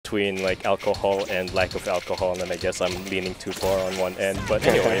between like alcohol and lack of alcohol, and then I guess I'm leaning too far on one end. But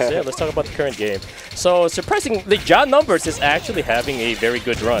anyways, yeah, let's talk about the current game. So surprisingly, John Numbers is actually having a very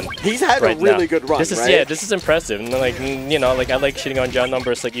good run. He's had a really good run, this is, right? Yeah, this is impressive. And like, you know, like I like shitting on John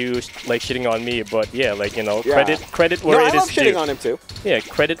Numbers like you like shitting on me, but yeah, like, you know, credit where it is due. I love shitting on him too. Yeah,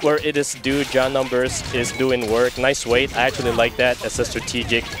 credit where it is due. John Numbers is doing work. Nice weight. I actually like that as a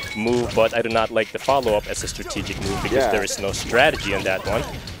strategic move, but I do not like the follow-up as a strategic move because there is no strategy on that one.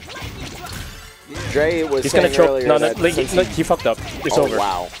 Dre was He's gonna choke. earlier No, that he fucked up. It's over.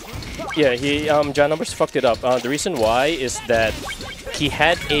 Wow. Yeah, John Numbers fucked it up. The reason why is that he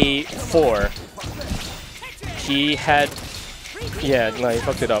had a 4. He had... Yeah, no, he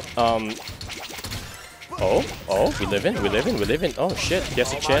fucked it up. We live in. Oh shit,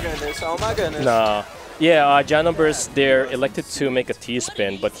 guess it, chat. Oh my goodness. Nah. Yeah, John Numbers there elected to make a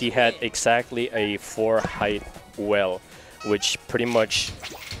T-spin, but he had exactly a 4 height well, which pretty much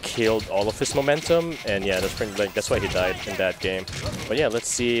killed all of his momentum, and yeah, that's why he died in that game. But yeah, let's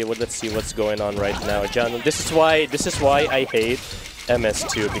see what's going on right now. John, this is why I hate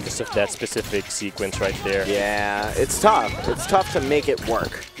MS2, because of that specific sequence right there. Yeah, it's tough. It's tough to make it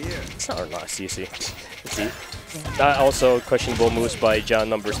work. It's not easy. Let's see. Also, questionable moves by John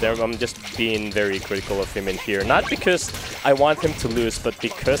Numbers there. I'm just being very critical of him in here. Not because I want him to lose, but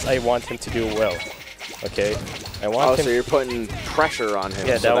because I want him to do well. Okay? I want him. So you're putting pressure on him.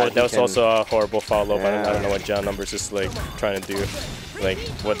 Yeah, so that was also a horrible follow-up. Yeah. I don't know what John Numbers is like trying to do. Like,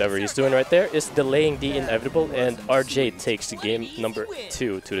 whatever he's doing right there is delaying the inevitable, and RJ takes the game number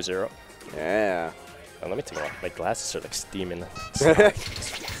 2-0. Yeah. Let me take off. My glasses are like steaming.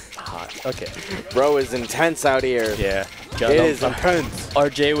 Hot. Okay. Bro is intense out here. Yeah. It is intense.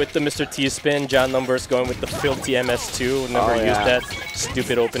 RJ with the Mr. T-spin. John Numbers going with the filthy MS2. Never used that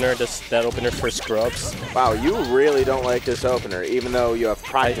stupid opener. That opener for scrubs. Wow, you really don't like this opener, even though you have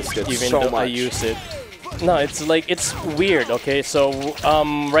practiced it even so though much. I use it. No, it's like, it's weird, okay? So,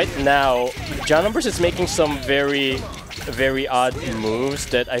 right now, John Numbers is making some very odd moves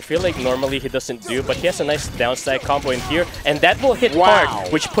that I feel like normally he doesn't do, but he has a nice downside combo in here, and that will hit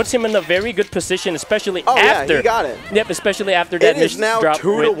hard, which puts him in a very good position, especially after. Yeah, he got it. Yep, especially after that mission drop. It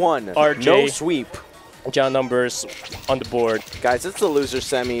is now 2-1. RJ. No sweep. John Numbers on the board. Guys, it's the loser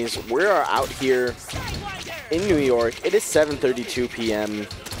semis. We are out here in New York. It is 7:32 p.m.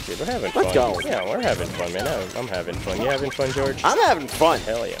 Dude, we're having fun. Let's go. Yeah, we're having fun, man. I'm having fun. You having fun, George? I'm having fun.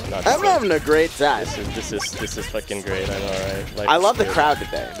 Hell yeah. I'm having a great time. This is fucking great. I know, right? I love the crowd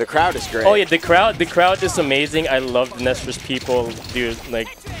today. The crowd is great. Oh yeah, the crowd is amazing. I love the Nestor's people, dude. Like,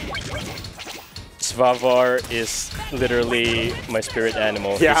 Svavar is literally my spirit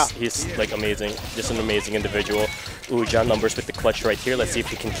animal. Yeah. He's like amazing. Just an amazing individual. Ooh, John Numbers with the clutch right here. Let's see if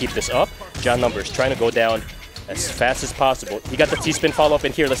he can keep this up. John Numbers trying to go down as fast as possible. He got the T-spin follow-up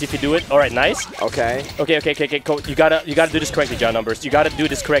in here. Let's see if you do it. All right, nice. Okay. Okay. You gotta do this correctly, John Numbers. You gotta do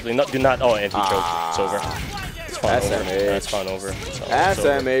this correctly. No, do not. Oh, and he choked. It's over. It's fine over. It's fine over.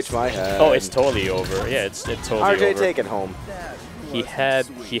 SMH my head. Oh, it's totally over. Yeah, it's totally over. RJ, take it home. He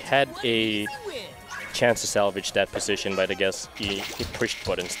had a chance to salvage that position, but I guess he pushed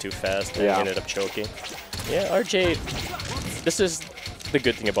buttons too fast and ended up choking. Yeah, RJ. This is the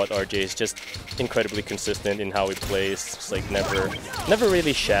good thing about RJ, is just incredibly consistent in how he plays. It's like never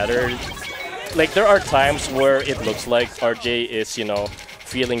really shattered. Like, there are times where it looks like RJ is, you know,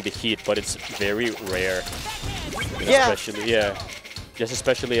 feeling the heat, but it's very rare. Yeah.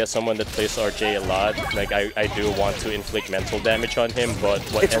 Especially as someone that plays RJ a lot, like I do want to inflict mental damage on him, but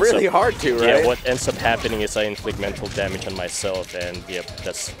it's really hard to, right? Yeah, what ends up happening is I inflict mental damage on myself, and yeah,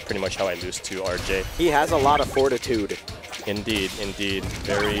 that's pretty much how I lose to RJ. He has a lot of fortitude. Indeed.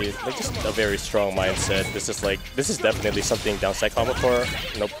 Very, like, just a very strong mindset. This is definitely something downside combo for.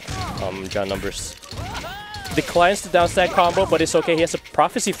 Nope. John Numbers declines the downside combo, but it's okay. He has a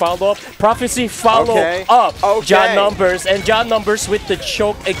prophecy follow-up. Prophecy follow-up. Okay. John Numbers, and John Numbers with the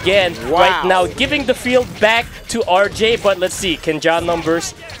choke again right now, giving the field back to RJ, but let's see, can John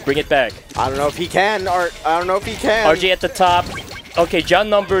Numbers bring it back? I don't know if he can, or I don't know if he can. RJ at the top. Okay, John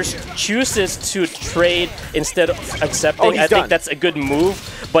Numbers chooses to trade instead of accepting. I think that's a good move.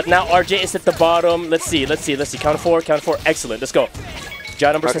 But now RJ is at the bottom. Let's see. Count four. Excellent. Let's go.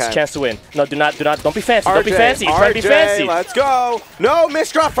 John Numbers has a chance to win. No, do not. Don't be fancy. Don't be fancy. Try to be fancy. Let's go. No,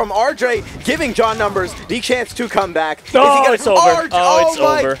 misdrop from RJ, giving John Numbers the chance to come back. Oh, it's over. Oh,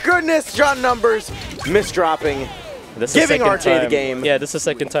 my goodness, John Numbers misdropping. Giving RJ the game. Yeah, this is the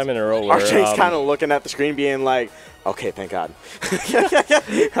second time in a row where RJ's kind of looking at the screen being like, okay, thank God.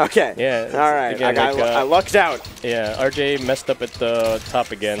 Okay. Yeah. All right. Again, I lucked out. Yeah, RJ messed up at the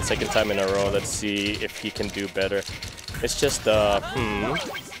top again, second time in a row. Let's see if he can do better. It's just,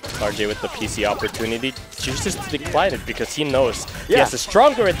 RJ with the PC opportunity chooses to decline it because he knows he has a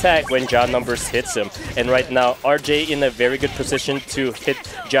stronger attack when John Numbers hits him. And right now, RJ in a very good position to hit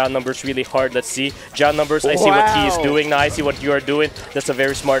John Numbers really hard. Let's see. John Numbers, I see what he is doing now. I see what you are doing. That's a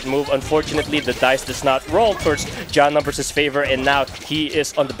very smart move. Unfortunately, the dice does not roll towards John Numbers' favor, and now he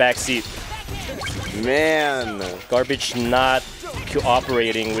is on the back seat. Man. Garbage not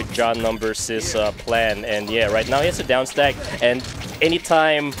cooperating with John Numbers' plan. And yeah, right now he has a down stack, and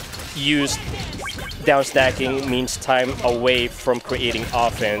anytime used down stacking means time away from creating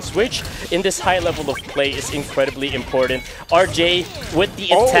offense, which in this high level of play is incredibly important. RJ with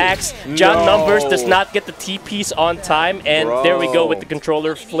the attacks, John Numbers does not get the TPs on time, and there we go with the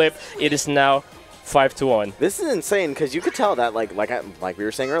controller flip. It is now 5-1. This is insane because you could tell that, like we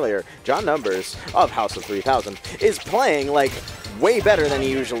were saying earlier, John Numbers of House of 3000 is playing like way better than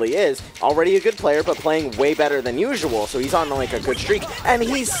he usually is. Already a good player, but playing way better than usual. So he's on like a good streak, and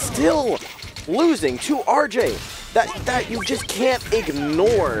he's still losing to RJ. That you just can't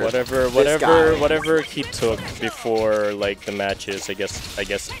ignore. Whatever he took before like the matches, I guess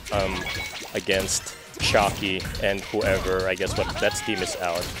against Shocky and whoever, I guess that team is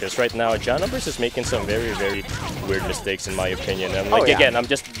out, because right now John Numbers is making some very weird mistakes in my opinion. And like again, I'm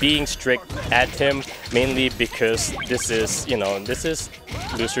just being strict at him mainly because this is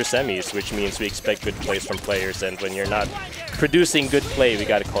loser semis, which means we expect good plays from players, and when you're not producing good play, we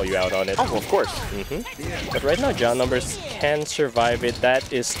got to call you out on it. Oh, of course. But right now John Numbers can survive it.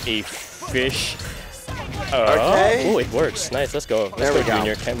 That is a fish. Oh, it works. Nice. Let's go. Let's go,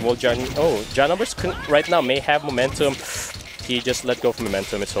 Junior. Well, John Numbers right now may have momentum. He just let go of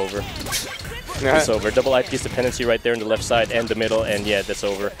momentum. It's over. It's over. Double IP's dependency right there in the left side and the middle, and yeah, that's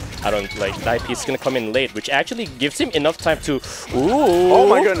over. I don't like the IP is gonna come in late, which actually gives him enough time to. Oh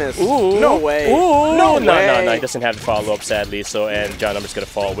my goodness! No way! No, he doesn't have the follow up, sadly. So, and John Numbers gonna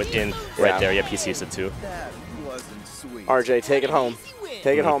fall within right there. Yeah, PC is a 2. RJ, take it home.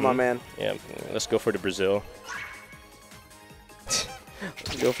 Take it home, my man. Yeah, let's go for the Brazil. Let's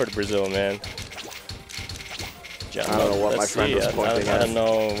go for the Brazil, man. I don't know what my friend was pointing at. I don't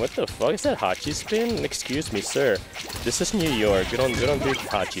know. What the fuck is that Hachi spin? Excuse me, sir. This is New York. We don't do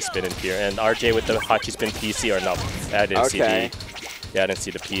Hachi spin in here. And RJ with the Hachi spin PC or no? I didn't see the. Yeah, I didn't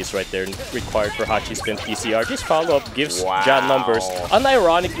see the piece right there required for Hachi spin PC. RJ's follow-up gives John Numbers,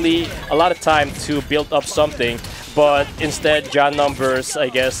 unironically, a lot of time to build up something, but instead John Numbers, I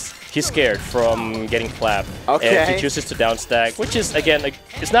guess, he's scared from getting clapped. And he chooses to down stack, which is, again,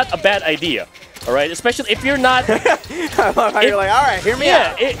 it's not a bad idea. All right, especially if you're not. You're like, all right, hear me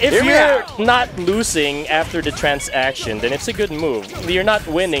out. If you're not losing after the transaction, then it's a good move. You're not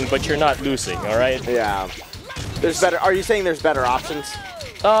winning, but you're not losing. All right. Yeah. There's better. Are you saying there's better options?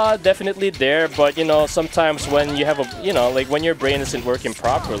 Definitely there, but sometimes when you have like when your brain isn't working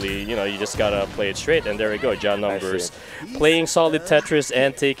properly, you just gotta play it straight. And there we go, John Numbers playing solid Tetris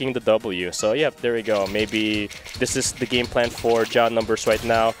and taking the W. So yeah, there we go. Maybe this is the game plan for John Numbers right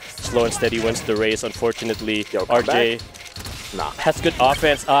now. Slow and steady wins the race. Unfortunately, RJ has good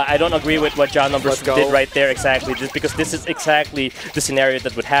offense. I don't agree with what John Numbers did right there exactly, just because this is exactly the scenario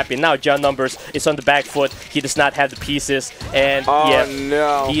that would happen. Now John Numbers is on the back foot. He does not have the pieces, and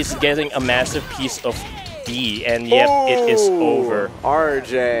he's getting a massive piece of D, and it is over.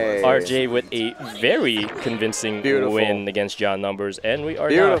 RJ with a very convincing win against John Numbers, and we are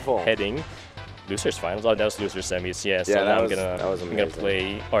now heading losers finals. Oh, that was losers semis. Yeah, so now I'm gonna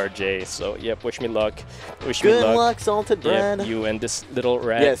play RJ. So yep, wish me luck. Good luck, salted bread. Yep, you and this little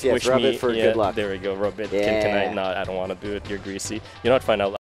rat. Yes, rub it for good luck. There we go. Rub it. Can I? No, I don't want to do it. You're greasy. You know what? Fine.